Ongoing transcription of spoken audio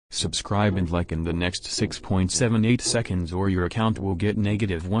subscribe and like in the next 6.78 seconds or your account will get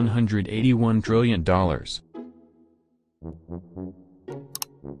negative $181 trillion.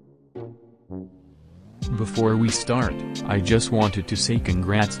 Before we start, I just wanted to say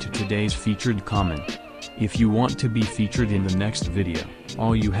congrats to today's featured comment. If you want to be featured in the next video,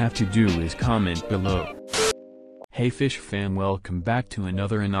 all you have to do is comment below. Hey Fish fam, welcome back to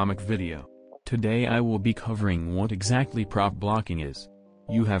another Anomic video. Today I will be covering what exactly prop blocking is.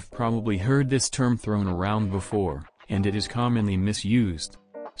 You have probably heard this term thrown around before, and it is commonly misused.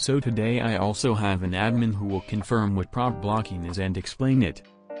 So today I also have an admin who will confirm what prop blocking is and explain it.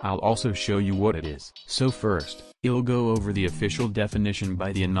 I'll also show you what it is. So first, I'll go over the official definition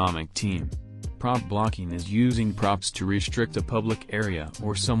by the Anomic team. Prop blocking is using props to restrict a public area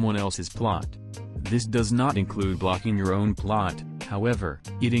or someone else's plot. This does not include blocking your own plot, however,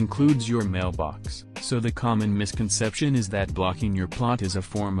 it includes your mailbox. So the common misconception is that blocking your plot is a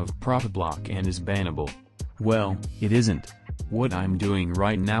form of prop block and is bannable. Well, it isn't. What I'm doing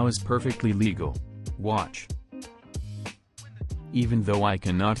right now is perfectly legal. Watch. Even though I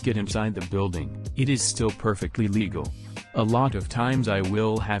cannot get inside the building, it is still perfectly legal. A lot of times I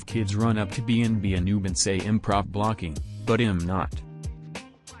will have kids run up to be a noob and say I'm prop blocking, but I'm not.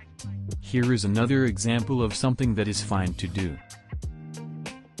 Here is another example of something that is fine to do.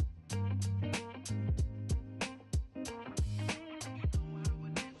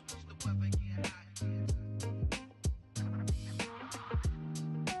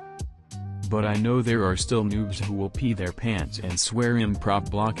 But I know there are still noobs who will pee their pants and swear I'm prop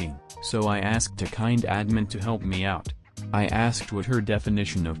blocking, so I asked a kind admin to help me out. I asked what her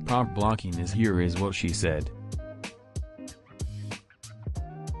definition of prop blocking is. Here is what she said.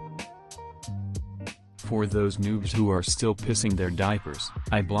 For those noobs who are still pissing their diapers,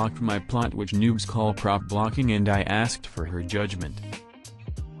 I blocked my plot, which noobs call prop blocking, and I asked for her judgment.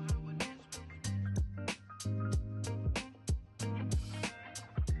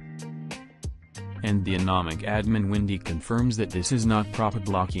 And the Anomic admin Wendy confirms that this is not prop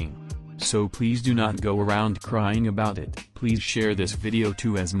blocking. So please do not go around crying about it. Please share this video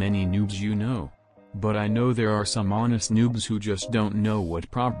to as many noobs you know. But I know there are some honest noobs who just don't know what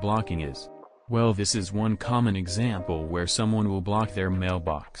prop blocking is. Well, this is one common example where someone will block their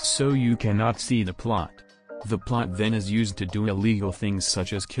mailbox so you cannot see the plot. The plot then is used to do illegal things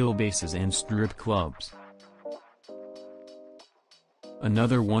such as kill bases and strip clubs.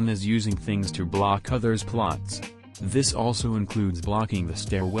 Another one is using things to block others' plots. This also includes blocking the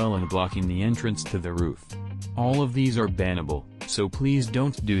stairwell and blocking the entrance to the roof. All of these are bannable, so please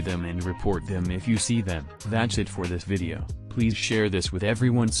don't do them and report them if you see them. That's it for this video. Please share this with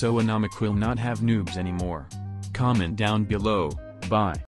everyone so Anomic will not have noobs anymore. Comment down below. Bye.